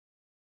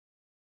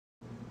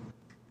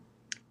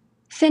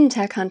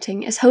FinTech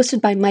Hunting is hosted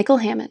by Michael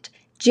Hammett,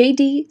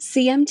 JD,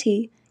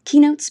 CMT,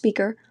 keynote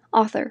speaker,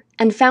 author,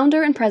 and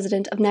founder and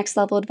president of Next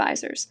Level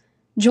Advisors.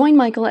 Join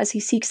Michael as he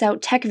seeks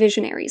out tech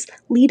visionaries,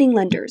 leading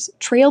lenders,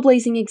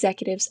 trailblazing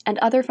executives, and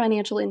other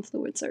financial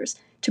influencers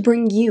to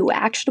bring you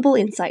actionable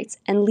insights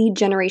and lead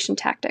generation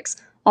tactics,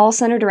 all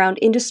centered around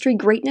industry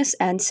greatness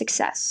and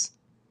success.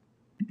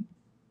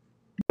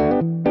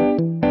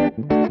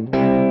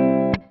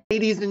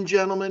 Ladies and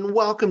gentlemen,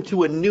 welcome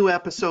to a new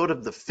episode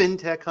of the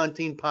FinTech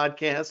Hunting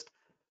Podcast.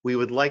 We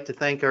would like to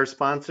thank our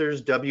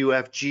sponsors,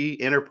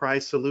 WFG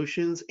Enterprise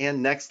Solutions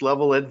and Next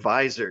Level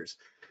Advisors.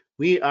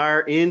 We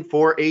are in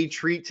for a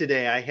treat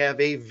today. I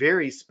have a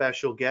very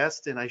special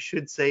guest, and I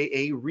should say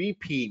a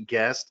repeat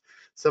guest,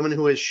 someone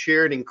who has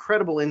shared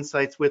incredible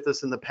insights with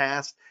us in the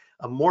past,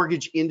 a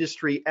mortgage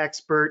industry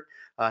expert,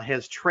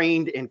 has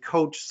trained and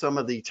coached some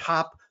of the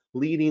top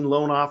leading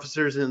loan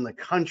officers in the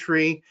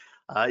country,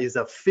 is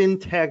a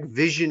FinTech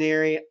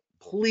visionary.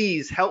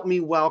 Please help me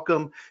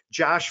welcome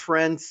Josh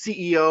Friend,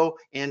 CEO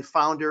and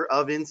founder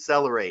of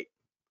Insellerate.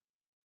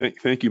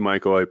 Thank you,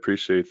 Michael. I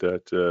appreciate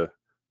that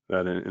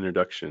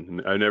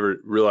introduction. I never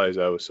realized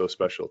I was so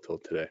special till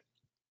today.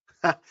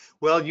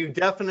 Well, you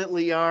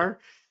definitely are.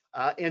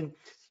 And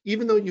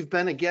even though you've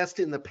been a guest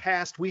in the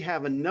past, we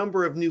have a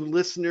number of new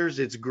listeners.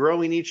 It's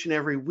growing each and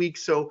every week.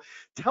 So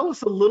tell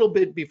us a little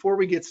bit before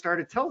we get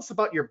started. Tell us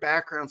about your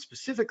background,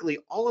 specifically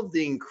all of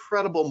the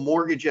incredible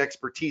mortgage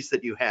expertise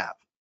that you have.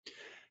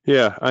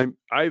 Yeah,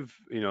 I've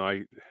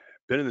been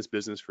in this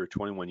business for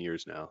 21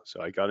 years now.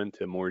 So I got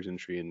into mortgage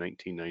industry in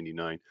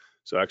 1999.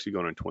 So actually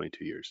going on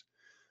 22 years.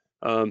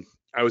 I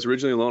was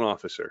originally a loan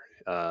officer.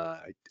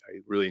 I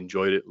really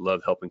enjoyed it,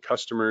 loved helping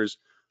customers.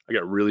 I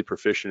got really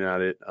proficient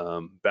at it.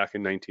 Back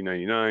in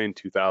 1999,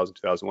 2000,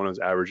 2001, I was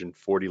averaging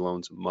 40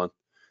 loans a month,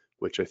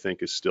 which I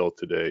think is still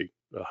today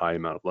a high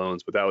amount of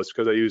loans. But that was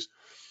because I used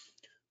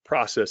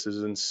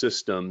processes and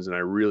systems, and I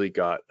really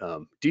got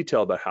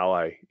detailed about how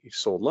I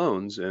sold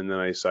loans. And then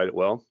I decided,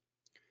 well,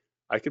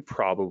 I could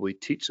probably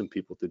teach some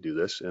people to do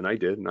this, and I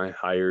did. And I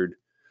hired,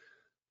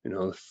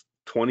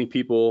 20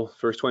 people.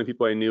 First 20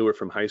 people I knew were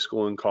from high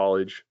school and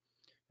college.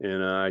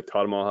 And I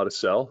taught them all how to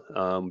sell,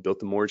 built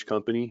the mortgage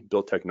company,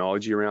 built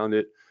technology around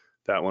it.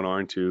 That went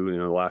on to,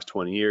 the last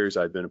 20 years,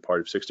 I've been a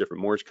part of 6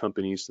 different mortgage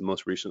companies. The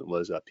most recent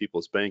was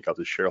People's Bank. I was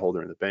a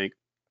shareholder in the bank,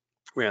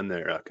 ran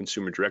their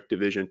consumer direct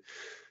division,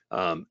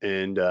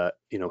 and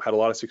had a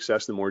lot of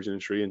success in the mortgage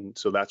industry. And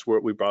so that's where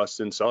we brought us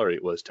to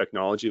Insellerate, was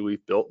technology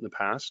we've built in the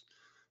past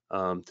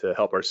to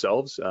help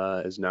ourselves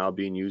is now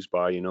being used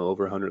by,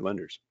 over 100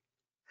 lenders.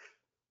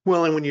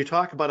 Well, and when you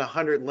talk about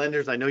 100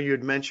 lenders, I know you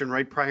had mentioned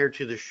right prior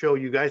to the show,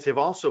 you guys have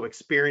also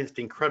experienced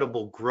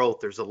incredible growth.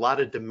 There's a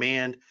lot of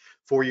demand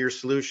for your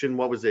solution.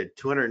 What was it,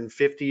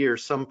 250 or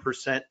some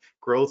percent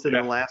growth in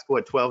the last,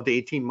 12 to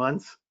 18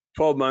 months?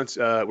 12 months.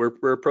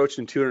 We're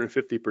approaching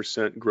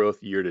 250%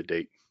 growth year to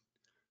date.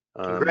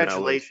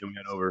 Congratulations.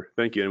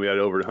 Thank you. And we had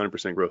over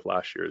 100% growth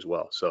last year as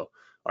well. So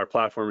our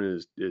platform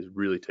is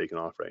really taking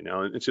off right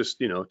now. And it's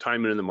just,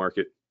 timing in the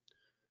market.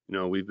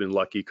 We've been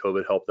lucky.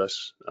 COVID helped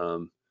us.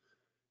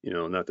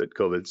 Not that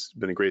COVID's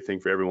been a great thing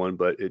for everyone,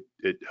 but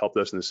it helped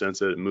us in the sense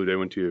that it moved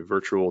everyone to a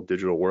virtual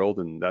digital world.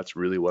 And that's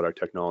really what our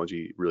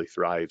technology really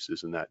thrives,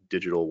 is in that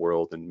digital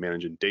world and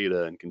managing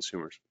data and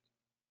consumers.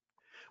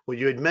 Well,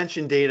 you had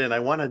mentioned data, and I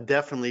want to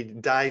definitely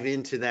dive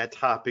into that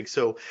topic.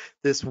 So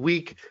this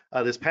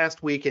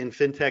past week in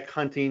FinTech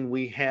Hunting,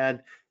 we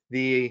had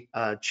the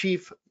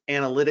Chief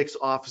Analytics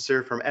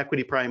Officer from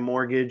Equity Prime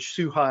Mortgage,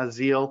 Suha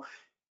Zeel.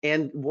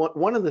 And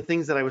one of the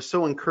things that I was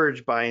so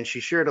encouraged by, and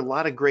she shared a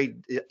lot of great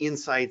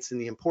insights in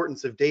the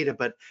importance of data,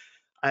 but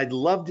I'd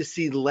love to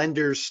see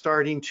lenders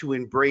starting to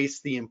embrace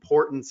the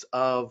importance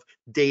of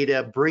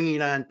data,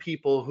 bringing on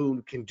people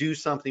who can do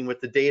something with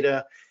the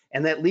data.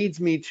 And that leads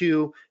me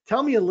to,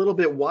 tell me a little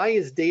bit, why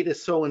is data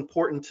so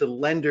important to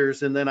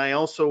lenders? And then I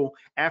also,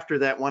 after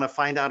that, want to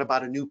find out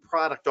about a new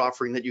product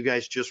offering that you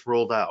guys just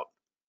rolled out.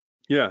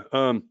 Yeah.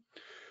 At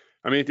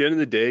the end of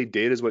the day,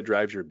 data is what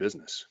drives your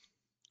business,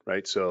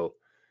 right? So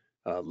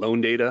loan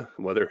data,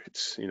 whether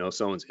it's,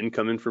 someone's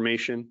income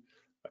information,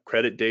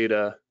 credit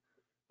data,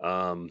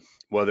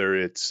 whether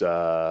it's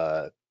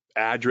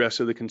address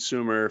of the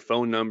consumer,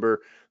 phone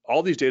number,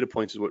 all these data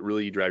points is what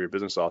really drive your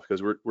business off,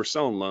 because we're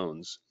selling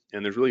loans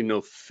and there's really no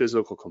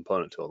physical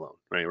component to a loan,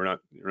 right? We're not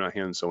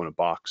handing someone a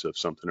box of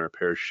something, or a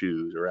pair of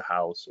shoes, or a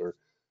house, or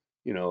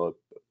a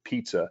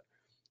pizza.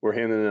 We're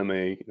handing them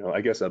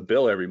a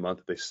bill every month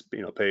that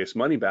they pay us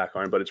money back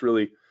on, but it's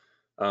really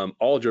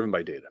all driven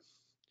by data.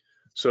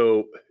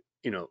 So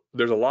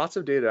there's lots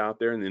of data out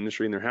there in the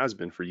industry, and there has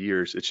been for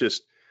years. It's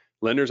just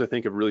lenders, I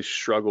think, have really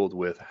struggled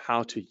with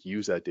how to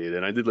use that data.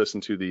 And I did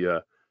listen to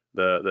the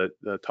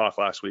talk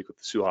last week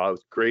with Suha.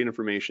 With great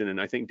information,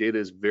 and I think data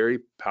is very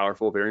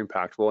powerful, very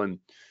impactful. And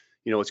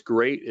what's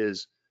great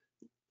is,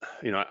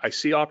 I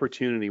see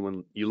opportunity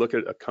when you look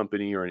at a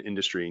company or an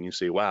industry and you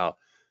say, wow,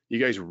 you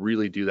guys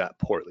really do that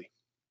poorly.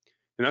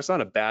 And that's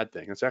not a bad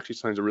thing. That's actually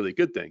sometimes a really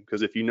good thing,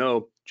 because if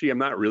gee, I'm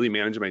not really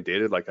managing my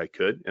data like I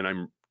could, and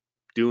I'm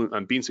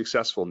being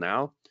successful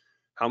now,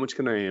 how much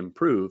can I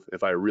improve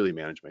if I really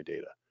manage my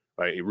data,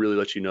 right? It really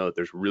lets you know that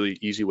there's really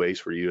easy ways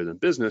for you as a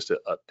business to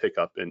pick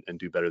up and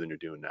do better than you're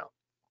doing now.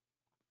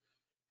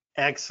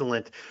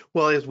 Excellent.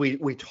 Well, as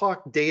we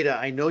talk data,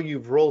 I know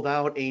you've rolled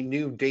out a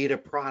new data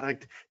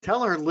product.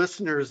 Tell our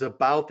listeners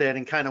about that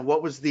and kind of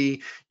what was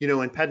the,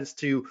 impetus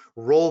to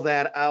roll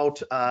that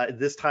out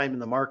this time in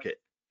the market.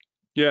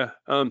 Yeah,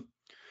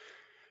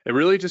 it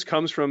really just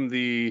comes from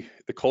the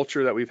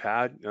culture that we've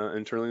had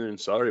internally in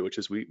Accelerate, which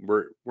is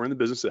we're in the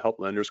business to help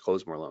lenders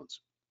close more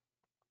loans.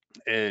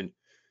 And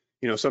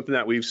something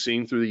that we've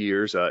seen through the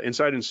years,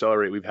 inside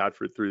Accelerate,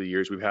 through the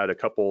years, we've had a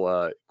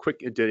couple quick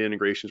data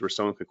integrations where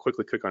someone could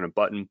quickly click on a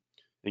button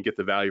and get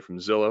the value from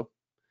Zillow.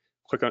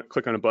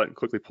 Click on a button,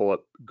 quickly pull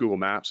up Google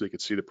Maps so they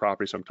could see the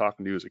property. So I'm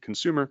talking to you as a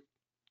consumer.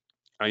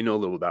 I know a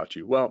little about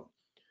you. Well,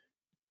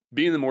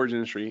 being in the mortgage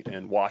industry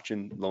and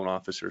watching loan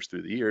officers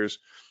through the years,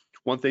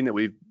 one thing that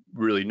we've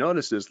really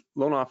noticed is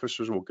loan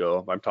officers will go,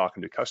 if I'm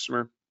talking to a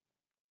customer,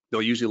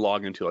 they'll usually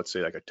log into, let's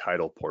say, like a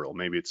title portal.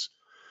 Maybe it's,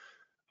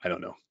 I don't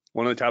know,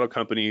 one of the title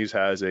companies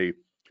has a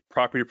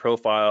property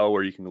profile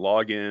where you can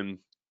log in,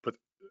 put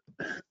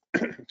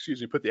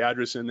put the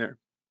address in there,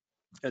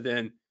 and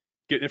then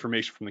get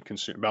information from the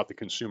consumer about the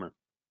consumer,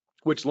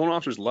 which loan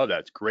officers love.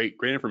 That it's great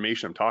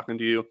information. I'm talking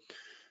to you,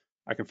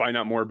 I can find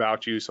out more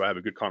about you, so I have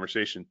a good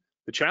conversation.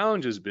 The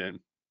challenge has been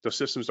those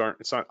systems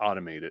it's not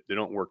automated, they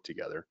don't work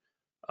together.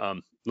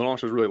 Loan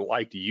officers really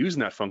liked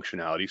using that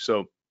functionality,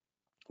 so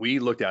we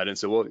looked at it and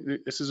said, well,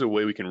 this is a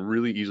way we can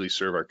really easily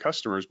serve our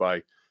customers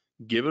by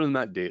giving them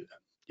that data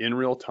in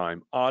real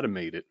time,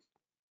 automate it.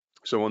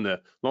 So when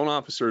the loan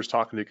officer is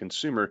talking to the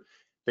consumer,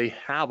 they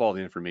have all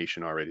the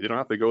information already. They don't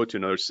have to go to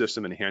another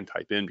system and hand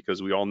type in,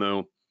 because we all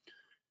know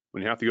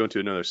when you have to go into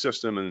another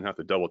system and have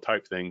to double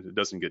type things, it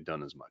doesn't get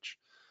done as much.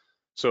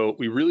 So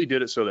we really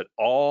did it so that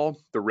all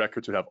the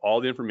records would have all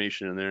the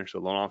information in there, so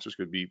loan officers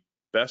could be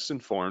best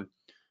informed.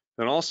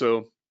 And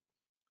also,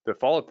 the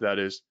follow-up to that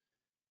is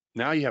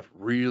now you have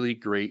really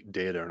great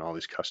data on all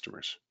these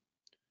customers.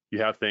 You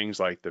have things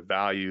like the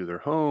value of their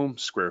home,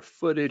 square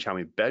footage, how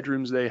many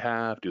bedrooms they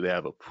have, do they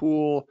have a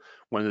pool,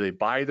 when do they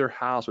buy their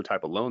house, what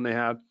type of loan they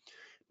have.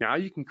 Now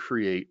you can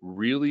create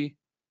really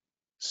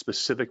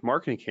specific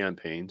marketing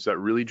campaigns that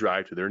really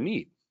drive to their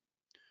need.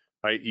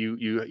 Right?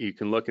 You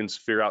can look and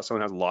figure out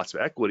someone has lots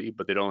of equity,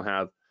 but they don't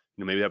have,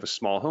 maybe they have a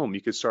small home.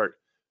 You could start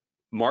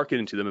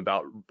marketing to them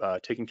about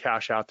taking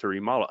cash out to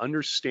remodel,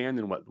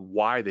 understanding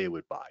why they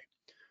would buy.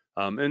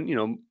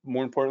 And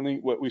more importantly,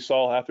 what we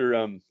saw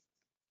after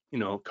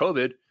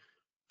COVID,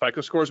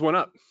 FICO scores went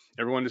up.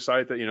 Everyone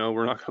decided that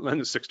we're not going to lend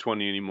to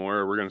 620 anymore,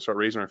 or we're going to start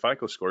raising our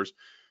FICO scores.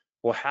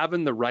 Well,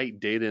 having the right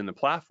data in the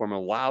platform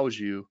allows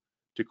you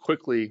to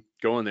quickly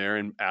go in there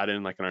and add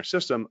in, like in our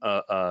system,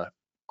 a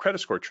credit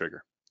score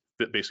trigger.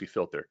 Basically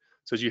filter. It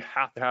says you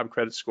have to have a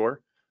credit score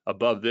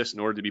above this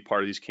in order to be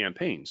part of these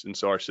campaigns. And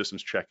so our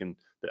system's checking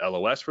the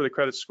LOS for the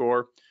credit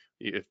score.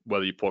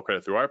 Whether you pull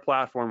credit through our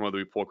platform, whether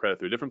we pull credit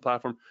through a different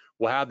platform,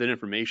 we'll have that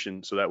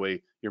information, so that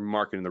way you're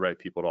marketing the right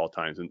people at all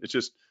times. And it's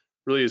just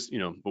really is,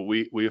 what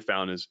we have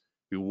found is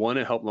we want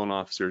to help loan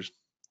officers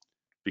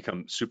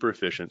become super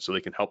efficient so they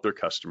can help their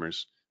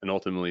customers, and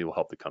ultimately will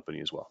help the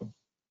company as well.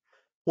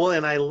 Well,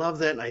 and I love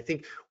that. And I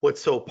think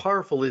what's so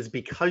powerful is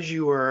because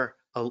you were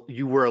a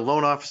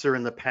loan officer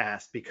in the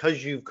past,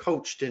 because you've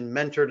coached and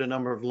mentored a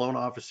number of loan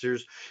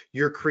officers,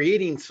 you're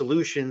creating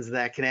solutions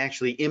that can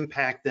actually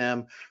impact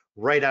them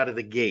right out of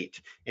the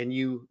gate. And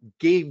you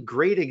gave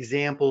great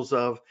examples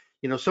of,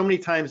 so many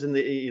times in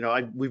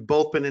the, we've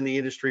both been in the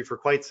industry for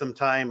quite some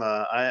time.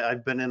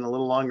 I've been in a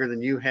little longer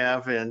than you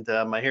have, and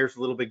my hair's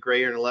a little bit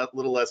grayer and a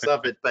little less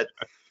of it. But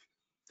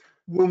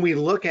when we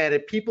look at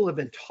it, people have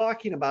been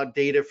talking about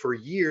data for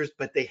years,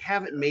 but they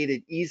haven't made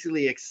it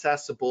easily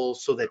accessible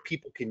so that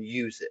people can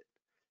use it.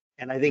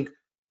 And I think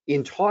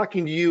in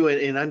talking to you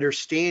and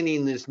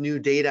understanding this new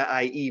Data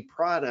IE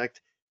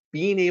product,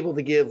 being able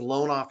to give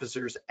loan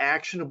officers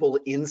actionable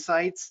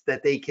insights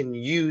that they can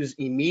use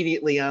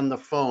immediately on the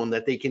phone,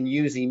 that they can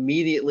use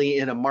immediately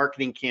in a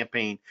marketing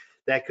campaign,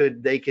 that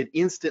they could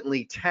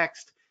instantly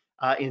text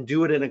and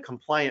do it in a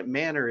compliant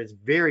manner is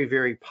very,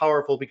 very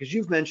powerful, because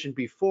you've mentioned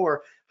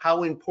before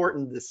how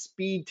important the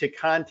speed to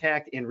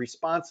contact and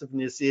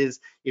responsiveness is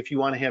if you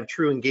want to have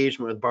true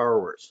engagement with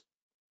borrowers.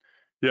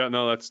 Yeah,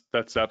 no,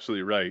 that's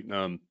absolutely right.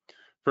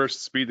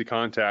 First, speed to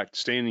contact,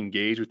 staying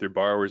engaged with your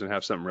borrowers and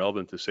have something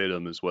relevant to say to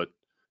them is what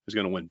is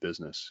going to win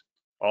business.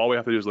 All we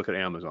have to do is look at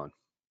Amazon.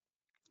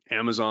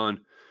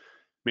 Amazon,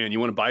 man, you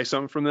want to buy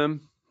something from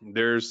them,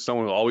 there's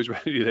someone always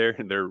ready there,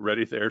 and they're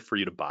ready there for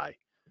you to buy.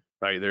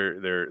 Right?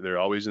 They're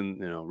always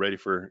ready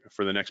for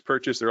the next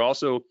purchase. They're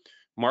also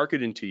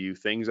marketing to you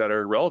things that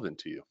are relevant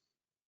to you.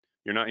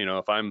 You're not,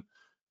 if I'm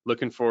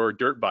looking for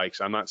dirt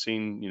bikes, I'm not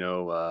seeing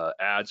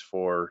ads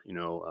for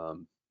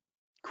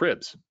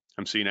cribs.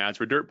 I'm seeing ads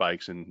for dirt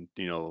bikes and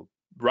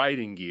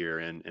riding gear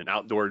and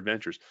outdoor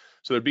adventures.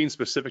 So they're being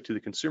specific to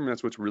the consumer.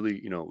 That's what's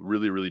really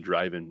really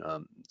driving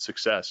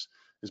success,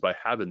 is by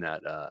having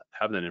that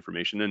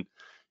information.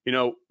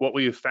 And what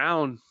we have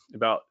found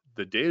about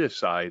the data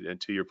side, and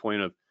to your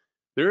point of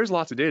There is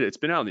lots of data. It's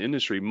been out in the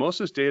industry. Most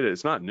of this data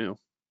is not new.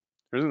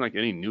 There isn't like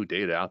any new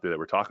data out there that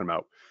we're talking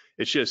about.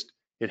 It's just,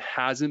 it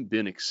hasn't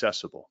been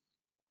accessible.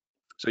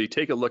 So you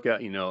take a look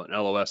at, an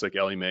LOS like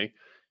Ellie Mae,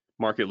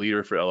 market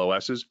leader for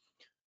LOSs.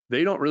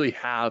 They don't really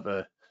have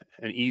an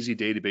easy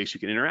database you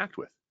can interact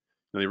with.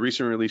 They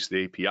recently released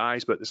the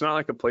APIs, but it's not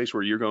like a place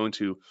where you're going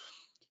to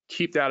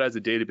keep that as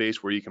a database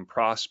where you can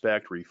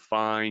prospect,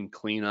 refine,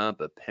 clean up,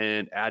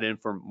 append, add in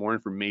for more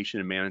information,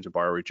 and manage a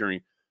borrower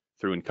journey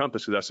through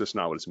Encompass, because that's just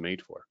not what it's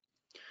made for.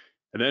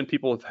 And then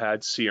people have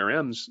had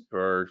CRMs,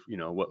 or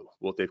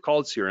what they've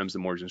called CRMs in the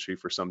mortgage industry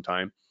for some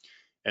time,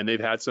 and they've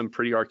had some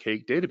pretty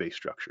archaic database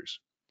structures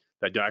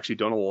that actually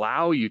don't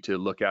allow you to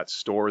look at,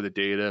 store the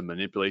data,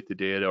 manipulate the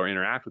data, or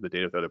interact with the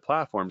data with other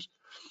platforms.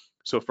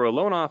 So for a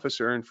loan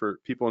officer and for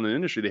people in the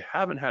industry, they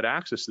haven't had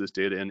access to this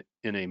data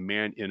in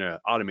a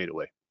automated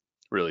way,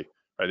 really.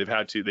 Right?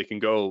 They can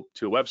go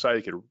to a website,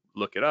 they can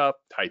look it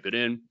up, type it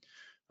in.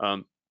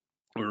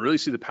 We really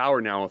see the power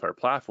now with our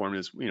platform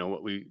is,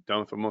 what we've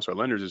done for most of our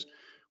lenders is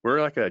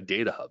we're like a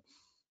data hub.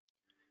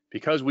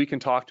 Because we can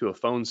talk to a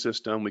phone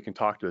system, we can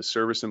talk to a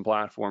servicing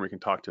platform, we can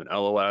talk to an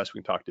LOS, we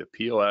can talk to a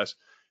POS.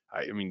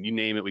 I mean, you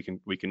name it,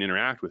 we can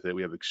interact with it.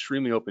 We have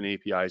extremely open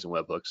APIs and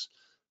webhooks.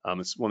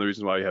 It's one of the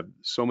reasons why we have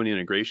so many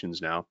integrations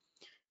now.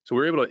 So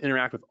we're able to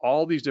interact with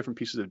all these different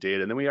pieces of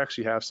data, and then we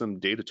actually have some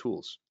data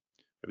tools.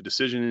 We have a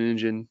decision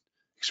engine,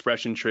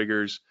 expression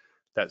triggers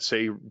that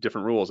say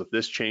different rules. If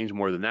this changed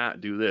more than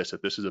that, do this.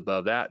 If this is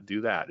above that,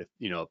 do that.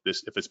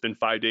 If it's been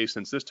 5 days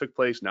since this took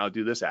place, now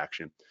do this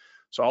action.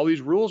 So all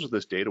these rules with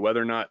this data,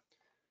 whether or not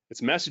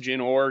it's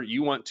messaging or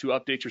you want to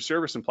update your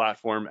servicing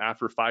platform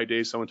after 5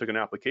 days, someone took an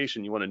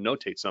application, you want to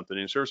notate something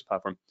in your service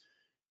platform,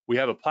 we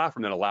have a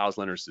platform that allows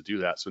lenders to do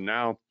that. So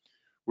now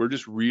we're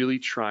just really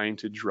trying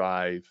to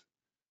drive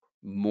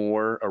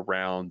more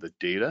around the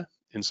data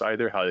inside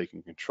there, how they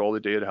can control the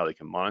data, how they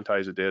can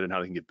monetize the data, and how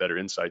they can get better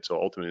insights so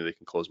ultimately they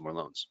can close more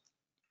loans.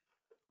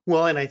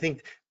 Well, and I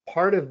think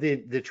part of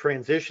the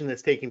transition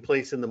that's taking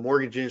place in the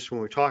mortgage industry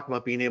when we're talking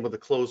about being able to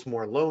close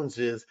more loans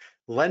is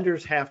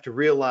lenders have to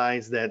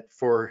realize that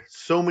for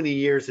so many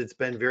years it's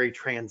been very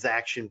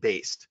transaction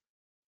based.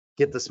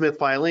 Get the Smith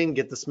file in,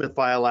 get the Smith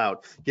file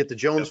out, get the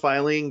Jones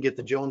file in, get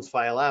the Jones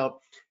file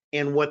out.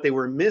 And what they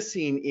were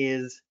missing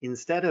is,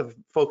 instead of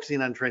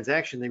focusing on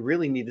transaction, they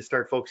really need to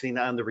start focusing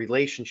on the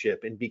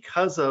relationship. And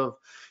because of,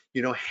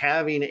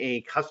 having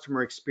a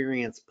customer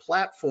experience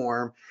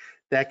platform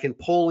that can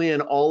pull in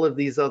all of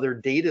these other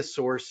data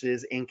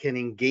sources and can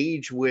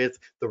engage with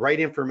the right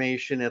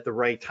information at the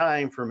right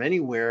time from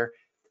anywhere,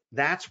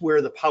 that's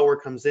where the power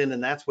comes in,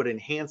 and that's what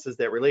enhances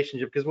that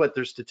relationship. Because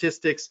there's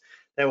statistics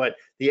that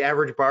the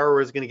average borrower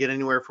is going to get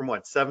anywhere from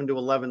 7 to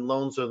 11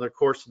 loans over the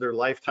course of their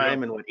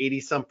lifetime, and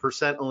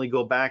 80% only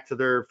go back to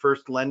their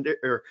first lender,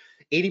 or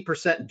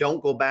 80%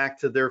 don't go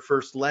back to their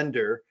first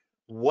lender.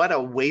 What a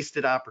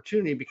wasted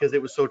opportunity, because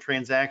it was so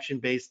transaction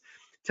based.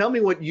 Tell me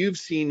what you've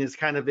seen is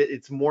kind of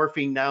it's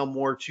morphing now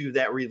more to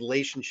that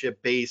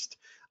relationship based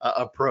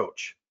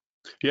approach.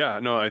 Yeah,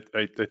 no, I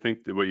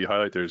think that what you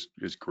highlight there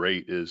is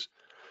great. Is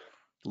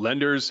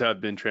lenders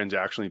have been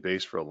transactionally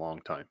based for a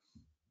long time.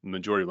 The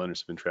majority of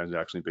lenders have been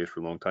transactionally based for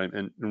a long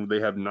time, and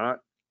they have not,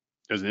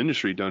 as an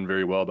industry, done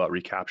very well about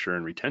recapture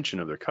and retention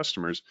of their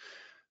customers.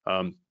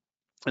 And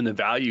the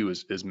value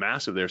is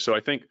massive there. So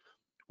I think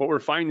what we're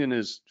finding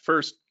is,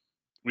 first,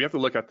 we have to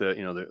look at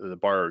the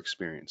borrower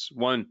experience.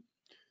 One,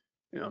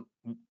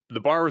 the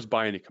borrower's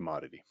buying a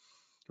commodity,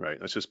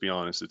 right? Let's just be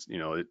honest. It's,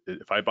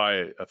 if I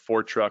buy a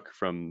Ford truck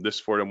from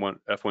this Ford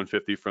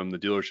F-150 from the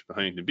dealership in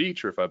Huntington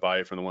Beach, or if I buy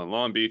it from the one in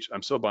Long Beach,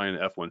 I'm still buying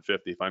an F-150.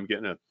 If I'm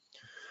getting a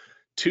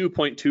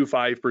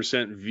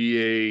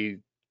 2.25% VA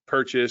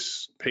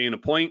purchase, paying a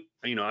point,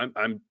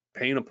 I'm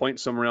paying a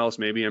point somewhere else.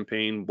 Maybe I'm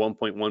paying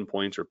 1.1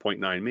 points or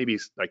 0.9, maybe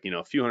like,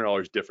 a few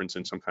 $100 difference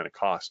in some kind of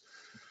cost.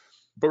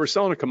 But we're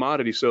selling a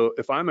commodity. So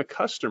if I'm a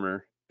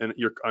customer and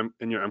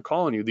I'm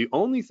calling you, the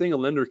only thing a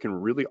lender can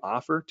really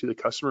offer to the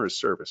customer is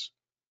service,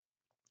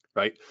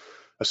 right?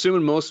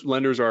 Assuming most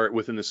lenders are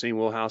within the same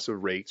wheelhouse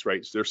of rates,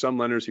 right? So there's some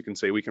lenders who can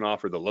say we can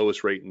offer the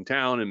lowest rate in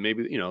town, and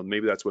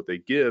maybe that's what they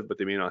give, but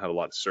they may not have a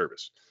lot of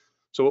service.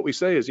 So what we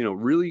say is,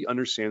 really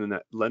understanding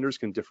that lenders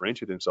can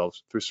differentiate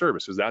themselves through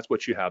services. That's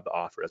what you have to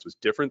offer. That's what's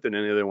different than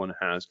any other one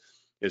has,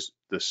 is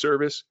the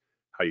service,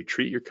 how you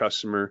treat your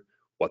customer,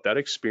 what that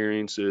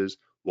experience is,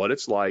 what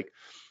it's like.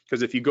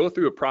 Because if you go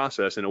through a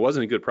process and it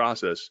wasn't a good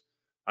process,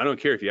 I don't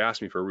care if you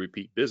ask me for a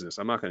repeat business.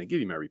 I'm not going to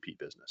give you my repeat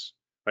business,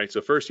 right? So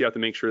first you have to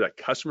make sure that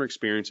customer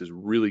experience is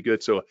really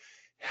good. So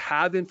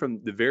having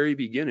from the very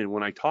beginning,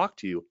 when I talk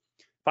to you,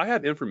 if I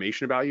have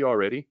information about you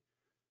already,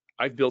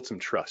 I've built some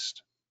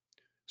trust.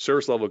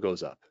 Service level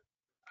goes up.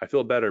 I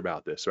feel better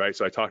about this, right?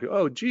 So I talk to you,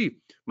 oh, gee,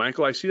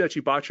 Michael, I see that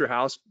you bought your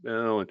house in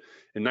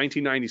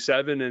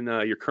 1997,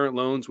 and your current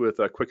loans with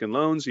Quicken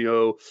Loans,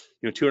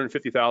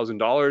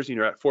 $250,000,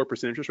 you're at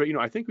 4% interest rate.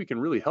 I think we can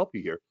really help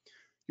you here.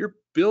 You're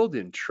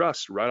building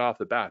trust right off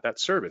the bat. That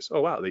service, oh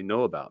wow, they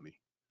know about me,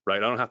 right?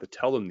 I don't have to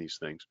tell them these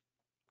things.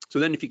 So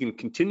then if you can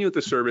continue with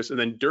the service, and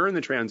then during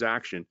the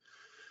transaction,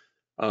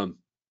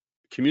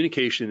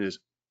 communication is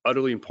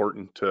utterly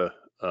important to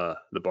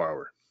the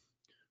borrower.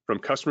 From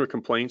customer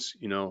complaints,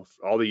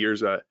 all the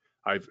years that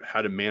I've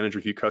had to manage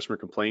review customer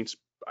complaints,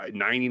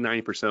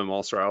 99% of them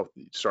all start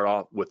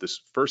off with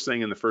this first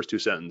thing in the first two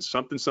sentences: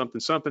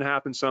 something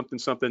happened,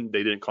 something,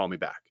 they didn't call me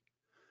back.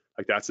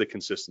 Like, that's the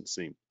consistent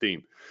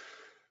theme.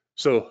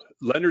 So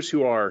lenders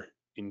who are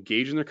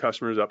engaging their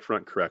customers up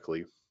front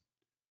correctly,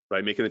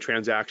 right, making the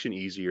transaction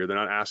easier, they're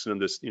not asking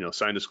them to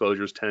sign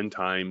disclosures 10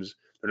 times,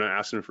 they're not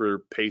asking for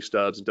pay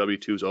stubs and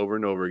W-2s over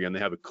and over again. They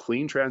have a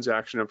clean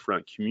transaction up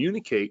front,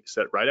 communicate,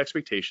 set right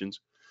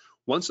expectations.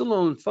 Once the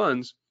loan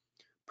funds,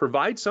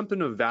 provide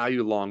something of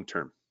value long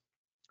term,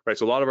 right?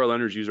 So a lot of our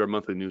lenders use our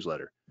monthly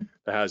newsletter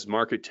that has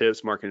market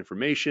tips, market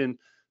information,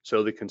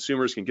 so the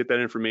consumers can get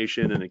that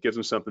information and it gives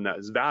them something that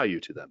is value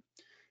to them.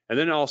 And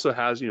then it also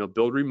has,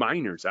 build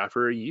reminders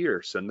after a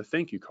year, send the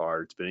thank you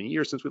card. It's been a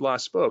year since we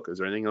last spoke. Is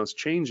there anything else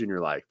changed in your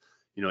life?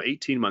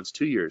 18 months,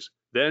 2 years.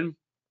 Then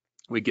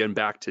we get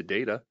back to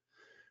data.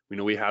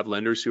 We have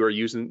lenders who are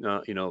using,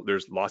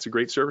 there's lots of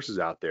great services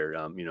out there.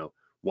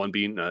 One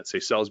being, say,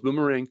 Sales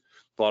Boomerang,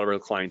 a lot of our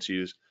clients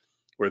use,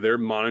 where they're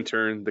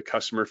monitoring the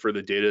customer for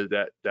the data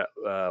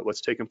that what's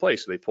taking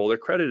place. So they pull their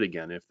credit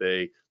again. If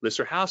they list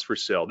their house for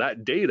sale,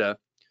 that data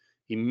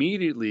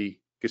immediately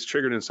gets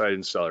triggered inside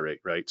Accelerate,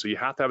 right? So you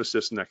have to have a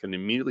system that can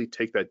immediately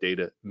take that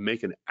data,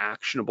 make an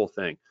actionable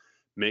thing,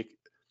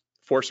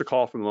 force a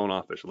call from the loan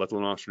officer, let the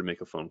loan officer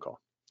make a phone call,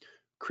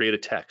 create a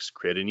text,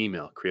 create an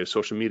email, create a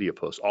social media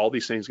post. All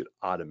these things get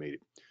automated.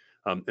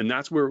 And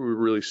that's where we're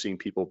really seeing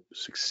people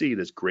succeed,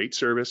 is great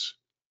service,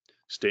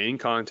 stay in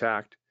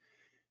contact,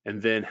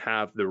 and then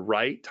have the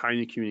right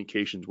timely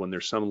communications when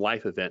there's some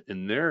life event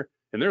in their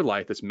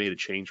life that's made a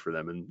change for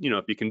them. And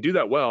if you can do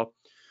that well,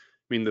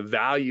 the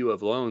value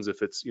of loans,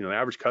 if it's the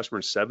average customer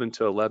is 7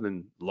 to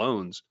 11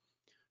 loans,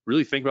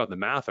 really think about the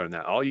math on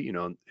that. All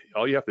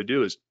you have to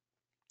do is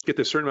get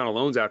this certain amount of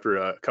loans after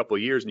a couple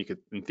of years, and you could,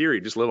 in theory,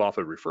 just live off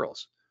of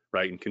referrals,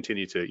 right? And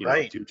continue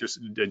to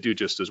do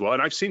just as well.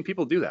 And I've seen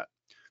people do that.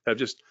 Have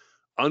just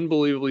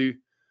unbelievably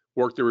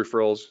worked their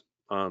referrals.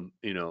 I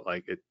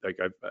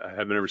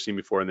haven't ever seen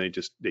before, and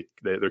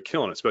they're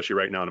killing it, especially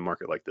right now in a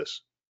market like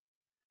this.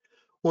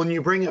 Well, and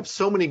you bring up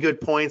so many good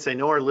points. I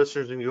know our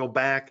listeners are going to go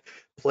back,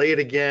 play it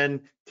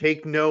again,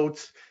 take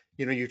notes.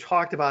 You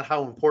talked about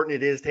how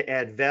important it is to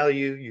add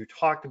value. You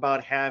talked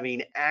about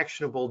having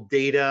actionable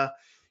data.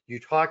 You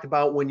talked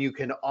about when you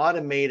can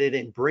automate it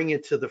and bring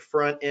it to the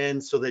front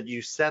end so that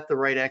you set the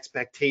right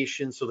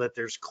expectations, so that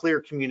there's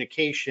clear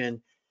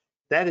communication.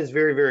 That is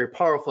very, very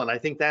powerful. And I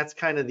think that's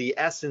kind of the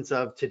essence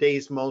of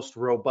today's most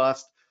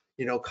robust,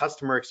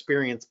 customer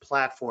experience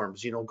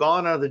platforms.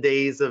 Gone are the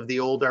days of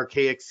the old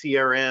archaic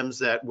CRMs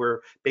that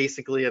were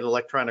basically an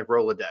electronic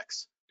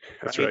Rolodex.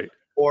 That's right.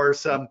 Or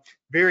some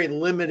very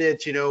limited,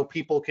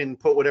 people can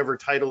put whatever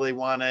title they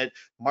want it,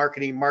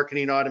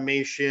 marketing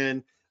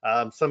automation,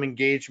 some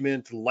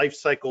engagement, life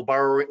cycle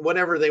borrowing,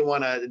 whatever they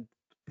want to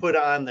put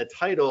on the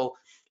title.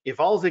 If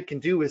all it can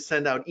do is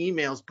send out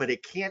emails, but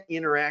it can't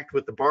interact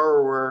with the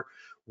borrower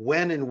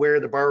when and where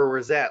the borrower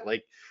is at.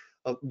 Like,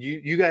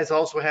 you guys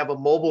also have a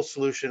mobile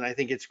solution. I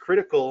think it's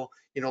critical.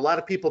 A lot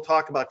of people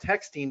talk about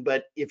texting,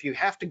 but if you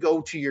have to go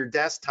to your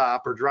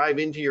desktop or drive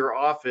into your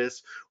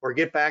office or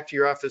get back to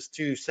your office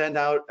to send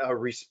out a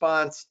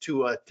response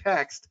to a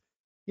text,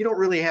 you don't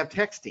really have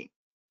texting,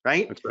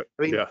 right? That's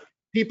right.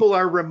 People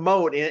are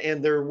remote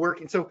and they're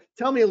working. So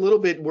tell me a little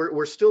bit,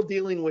 we're still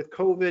dealing with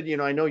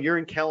COVID. I know you're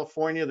in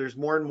California, there's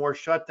more and more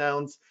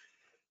shutdowns.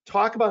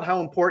 Talk about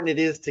how important it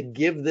is to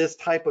give this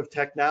type of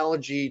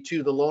technology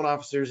to the loan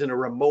officers in a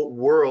remote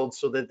world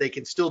so that they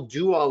can still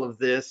do all of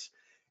this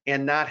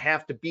and not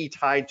have to be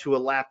tied to a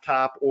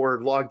laptop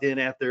or logged in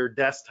at their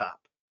desktop.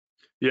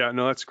 Yeah,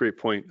 no, that's a great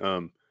point.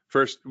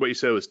 First, what you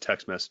said was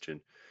text messaging.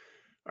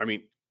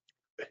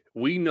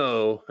 We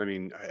know,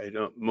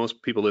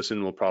 most people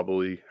listening will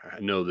probably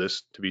know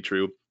this to be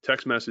true.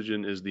 Text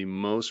messaging is the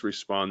most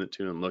responded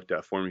to and looked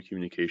at form of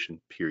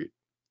communication, period.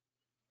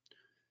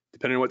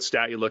 Depending on what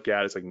stat you look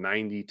at, it's like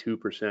 92%,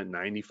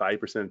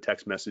 95% of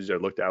text messages are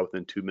looked at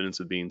within 2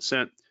 minutes of being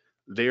sent.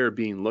 They are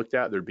being looked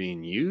at, they're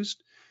being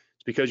used.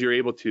 It's because you're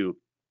able to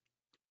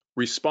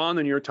respond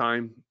in your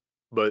time,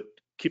 but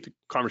keep the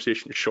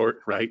conversation short,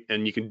 right?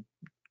 And you can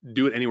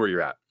do it anywhere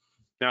you're at.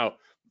 Now,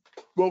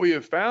 what we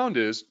have found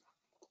is,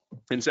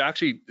 and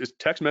it's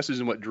text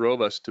messaging what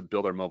drove us to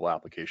build our mobile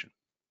application.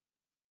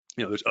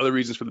 There's other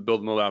reasons for the build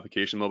of the mobile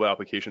application. Mobile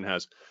application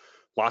has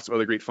lots of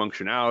other great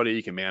functionality.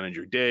 You can manage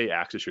your day,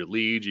 access your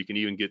leads. You can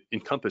even get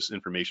Encompass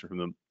information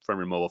from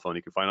your mobile phone.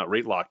 You can find out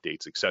rate lock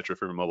dates, etc.,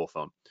 from your mobile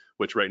phone,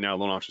 which right now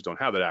loan officers don't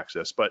have that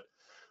access. But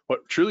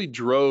what truly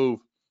drove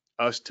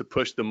us to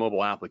push the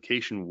mobile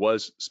application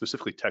was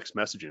specifically text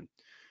messaging.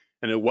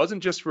 And it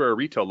wasn't just for our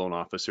retail loan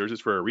officers, it's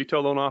for our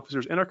retail loan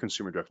officers and our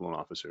consumer direct loan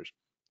officers.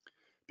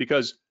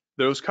 Because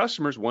those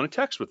customers want to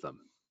text with them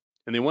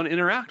and they want to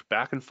interact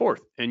back and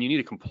forth, and you need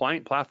a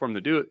compliant platform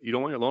to do it. You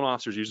don't want your loan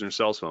officers using their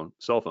cell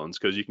phones,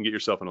 because you can get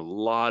yourself in a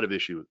lot of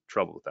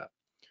trouble with that.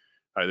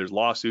 All right, there's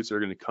lawsuits that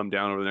are going to come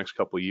down over the next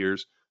couple of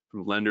years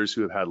from lenders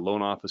who have had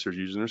loan officers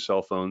using their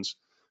cell phones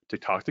to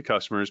talk to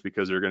customers,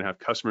 because they're going to have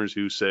customers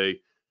who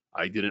say,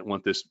 I didn't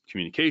want this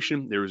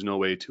communication. There was no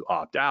way to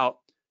opt out.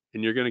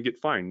 And you're going to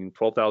get fined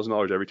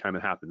 $12,000 every time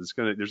it happens.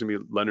 There's going to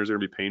be lenders that are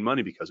going to be paying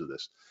money because of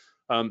this.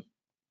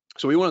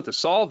 So we wanted to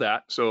solve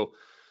that. So,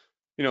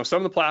 some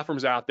of the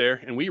platforms out there,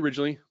 and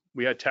we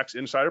had text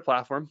inside our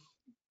platform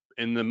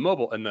in the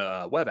mobile and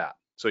the web app.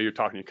 So you're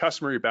talking to your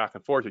customer, you're back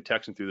and forth, you're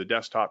texting through the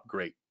desktop,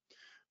 great.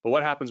 But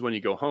what happens when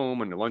you go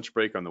home on your lunch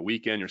break on the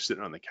weekend, you're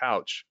sitting on the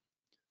couch,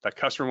 that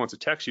customer wants to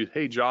text you,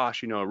 hey,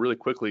 Josh, really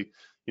quickly,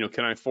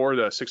 can I afford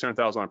a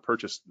 $600,000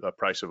 purchase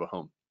price of a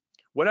home?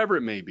 Whatever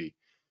it may be.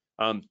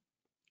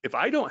 If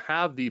I don't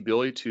have the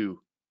ability to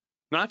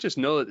not just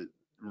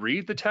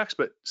read the text,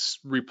 but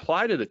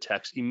reply to the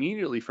text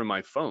immediately from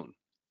my phone,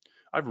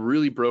 I've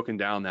really broken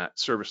down that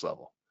service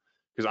level,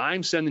 because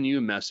I'm sending you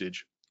a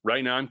message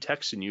right now. I'm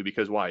texting you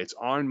because why? It's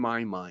on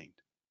my mind,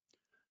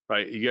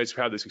 right? You guys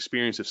have had this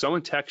experience. If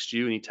someone texts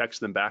you and you text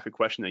them back a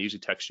question, they usually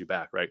text you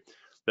back, right?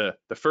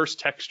 The first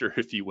texter,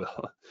 if you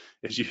will,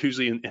 is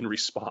usually in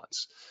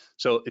response.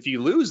 So if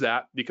you lose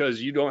that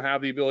because you don't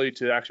have the ability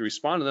to actually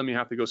respond to them, you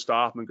have to go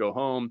stop and go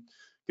home,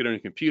 get on your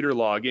computer,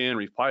 log in,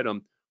 reply to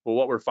them. Well,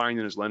 what we're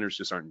finding is lenders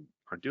just aren't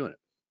doing it.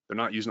 They're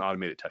not using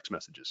automated text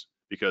messages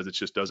because it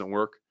just doesn't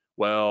work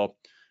well,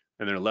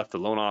 and they're left the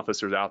loan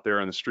officers out there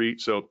on the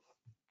street. So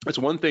that's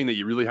one thing that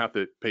you really have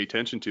to pay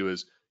attention to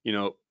is,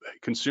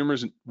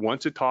 consumers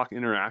want to talk,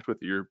 interact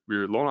with your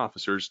loan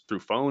officers through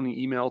phone,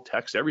 email,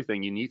 text,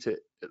 everything. You need to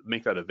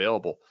make that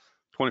available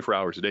 24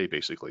 hours a day,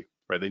 basically,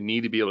 right? They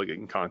need to be able to get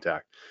in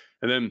contact.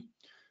 And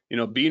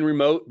then, being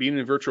remote, being in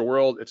a virtual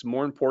world, it's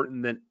more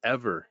important than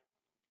ever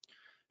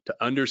to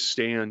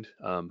understand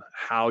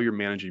how you're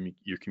managing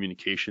your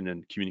communication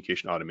and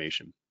communication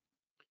automation.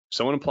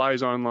 Someone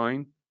applies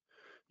online,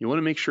 you want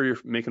to make sure you're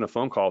making a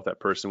phone call with that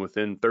person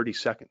within 30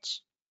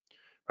 seconds,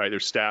 right?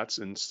 There's stats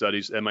and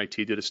studies.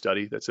 MIT did a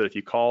study that said if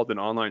you called an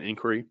online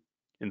inquiry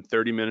in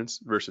 30 minutes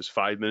versus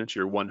 5 minutes,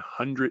 you're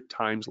 100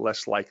 times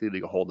less likely to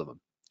get a hold of them.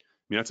 I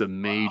mean, that's a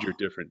major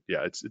difference.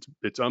 Yeah,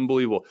 it's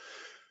unbelievable.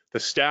 The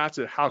stats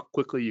of how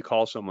quickly you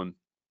call someone,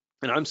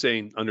 and I'm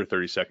saying under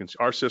 30 seconds.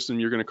 Our system,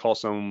 you're going to call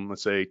someone,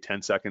 let's say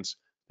 10 seconds.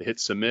 They hit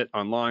submit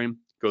online,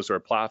 goes to our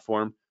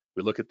platform.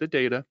 We look at the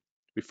data.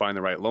 We find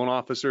the right loan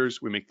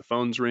officers. We make the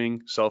phones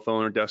ring, cell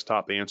phone or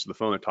desktop. They answer the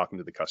phone. They're talking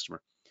to the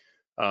customer.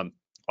 All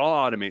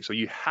automate. So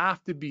you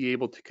have to be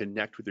able to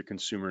connect with your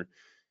consumer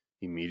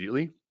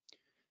immediately.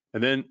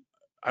 And then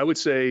I would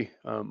say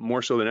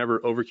more so than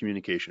ever, over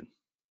communication.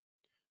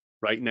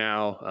 Right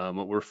now,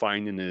 what we're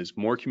finding is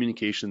more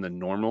communication than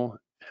normal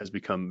has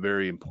become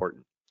very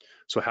important.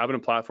 So having a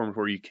platform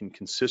where you can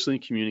consistently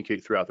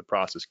communicate throughout the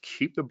process,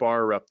 keep the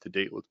bar up to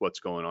date with what's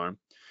going on,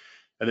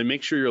 and then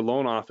make sure your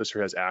loan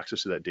officer has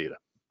access to that data,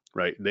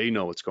 right? They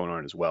know what's going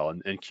on as well,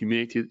 and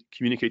communicate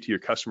to your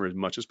customer as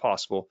much as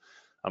possible.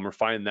 We're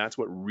finding that's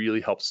what really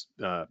helps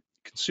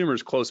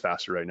consumers close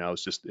faster right now,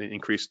 is just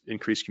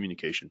increased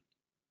communication.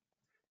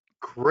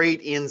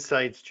 Great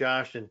insights,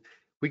 Josh, and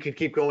we could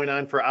keep going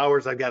on for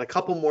hours. I've got a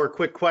couple more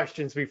quick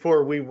questions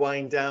before we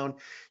wind down.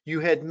 You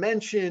had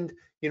mentioned,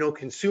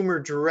 consumer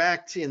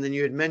direct, and then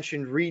you had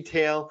mentioned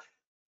retail.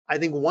 I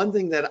think one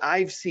thing that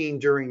I've seen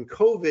during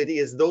COVID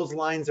is those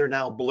lines are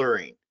now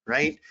blurring,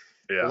 right?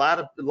 Yeah, a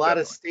lot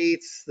of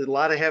states,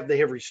 they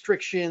have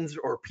restrictions,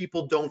 or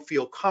people don't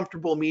feel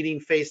comfortable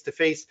meeting face to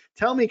face.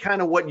 Tell me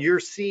kind of what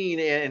you're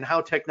seeing and how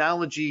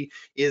technology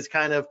is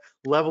kind of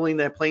leveling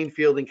that playing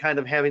field and kind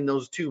of having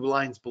those two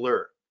lines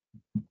blur.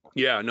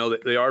 Yeah, no,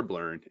 they are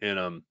blurring,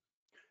 and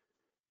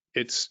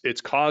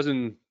it's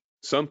causing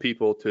some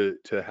people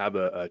to have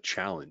a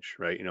challenge,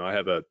 right? I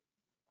have a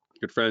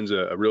good friend's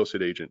a real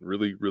estate agent,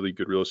 really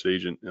good real estate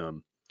agent,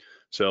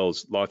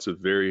 sells lots of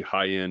very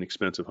high-end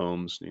expensive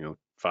homes,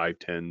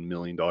 $5-10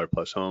 million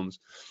plus homes.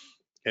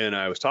 And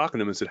I was talking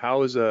to him and said,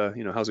 how's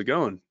it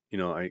going?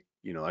 I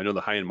know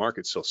the high-end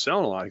market's still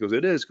selling a lot. He goes,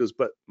 it is. He goes,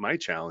 but my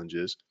challenge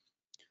is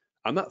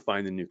I'm not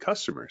finding new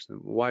customers. And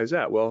why is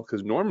that? Well,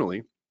 because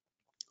normally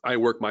I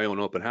work my own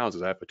open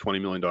houses. I have a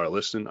 $20 million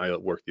listing. I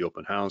work the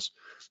open house.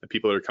 The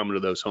people that are coming to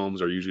those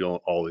homes are usually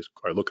always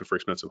are looking for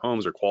expensive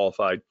homes, are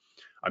qualified.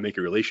 I make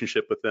a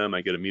relationship with them.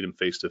 I get to meet them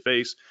face to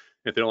face.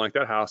 If they don't like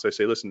that house, I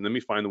say, listen, let me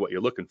find what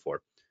you're looking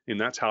for. And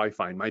that's how I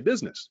find my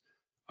business.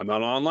 I'm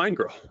not an online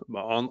girl.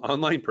 I'm an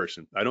online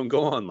person. I don't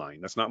go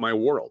online. That's not my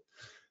world.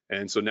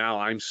 And so now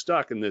I'm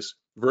stuck in this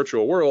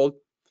virtual world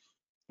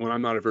when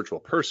I'm not a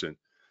virtual person.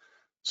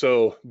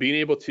 So being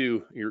able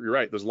to, you're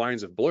right, those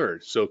lines have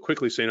blurred. So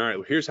quickly saying, all right,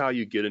 well, here's how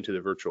you get into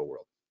the virtual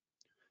world.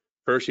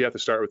 First, you have to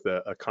start with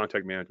a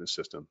contact management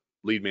system,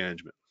 lead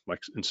management, like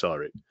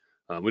Incelerate.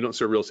 We don't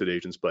serve real estate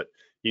agents, but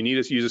you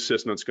need to use a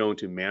system that's going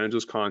to manage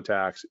those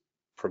contacts,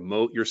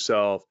 promote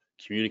yourself,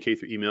 communicate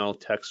through email,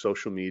 text,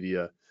 social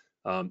media,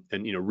 and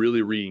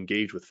really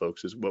re-engage with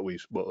folks is what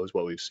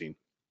we've seen.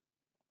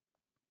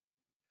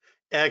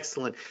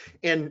 Excellent.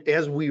 And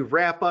as we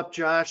wrap up,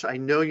 Josh, I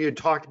know you had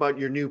talked about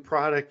your new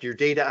product, your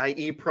Data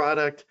IE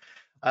product.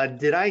 I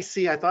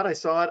thought I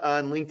saw it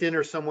on LinkedIn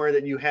or somewhere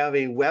that you have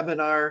a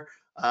webinar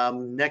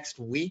next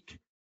week.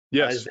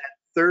 Yes. Is that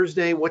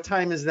Thursday? What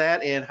time is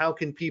that, and how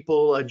can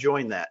people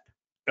join that?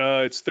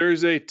 It's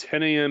Thursday,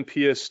 10 a.m.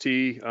 PST.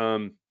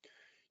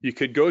 You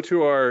could go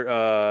to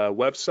our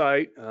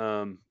website,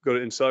 go to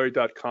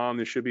incelerate.com.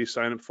 There should be a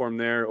sign-up form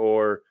there,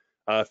 or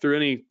through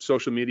any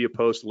social media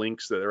post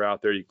links that are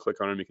out there, you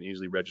click on them, you can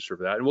easily register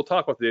for that. And we'll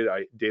talk about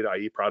the Data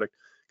IE product,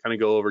 kind of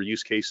go over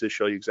use cases,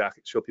 show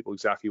people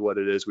exactly what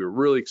it is. We were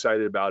really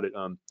excited about it.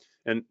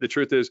 And the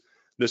truth is,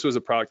 this was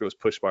a product that was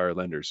pushed by our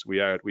lenders. We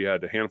had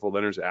a handful of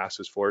lenders that asked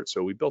us for it,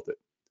 so we built it.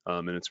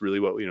 And it's really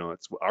what,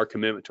 it's our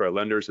commitment to our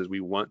lenders is we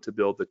want to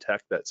build the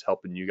tech that's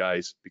helping you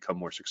guys become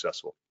more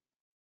successful.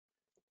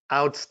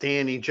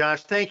 Outstanding.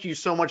 Josh, thank you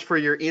so much for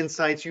your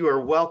insights. You are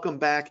welcome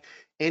back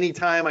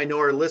anytime. I know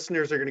our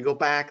listeners are going to go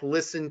back,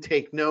 listen,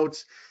 take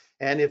notes.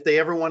 And if they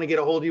ever want to get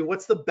a hold of you,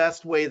 what's the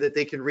best way that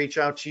they can reach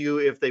out to you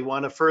if they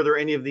want to further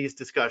any of these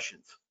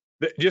discussions?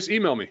 Just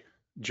email me,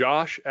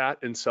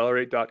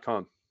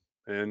 josh@incelerate.com,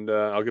 and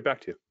I'll get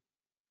back to you.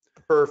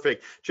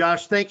 Perfect.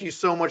 Josh, thank you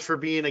so much for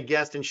being a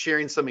guest and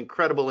sharing some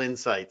incredible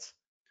insights.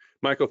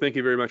 Michael, thank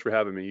you very much for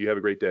having me. You have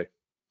a great day.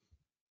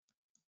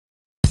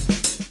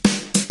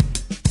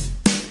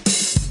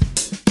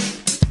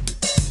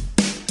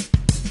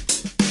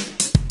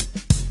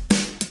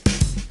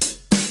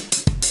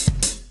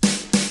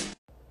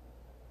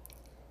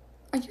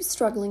 Are you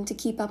struggling to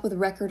keep up with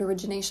record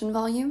origination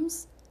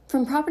volumes?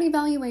 From property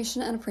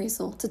valuation and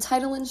appraisal to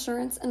title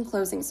insurance and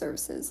closing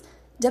services,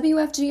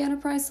 WFG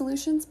Enterprise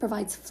Solutions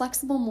provides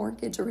flexible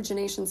mortgage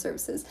origination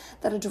services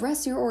that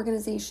address your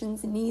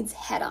organization's needs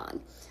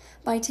head-on.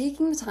 By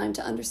taking the time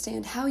to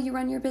understand how you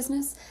run your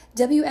business,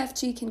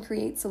 WFG can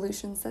create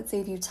solutions that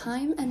save you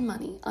time and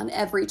money on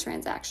every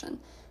transaction.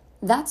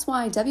 That's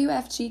why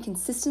WFG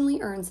consistently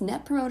earns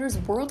Net Promoter's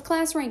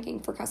world-class ranking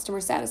for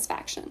customer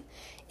satisfaction.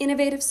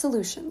 Innovative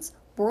solutions,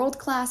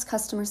 world-class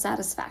customer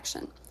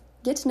satisfaction.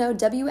 Get to know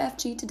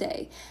WFG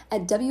today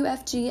at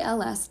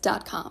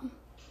WFGLS.com.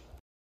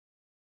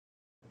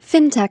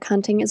 FinTech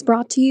Hunting is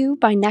brought to you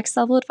by Next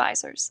Level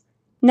Advisors.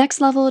 Next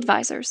Level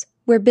Advisors,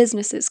 where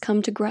businesses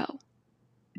come to grow.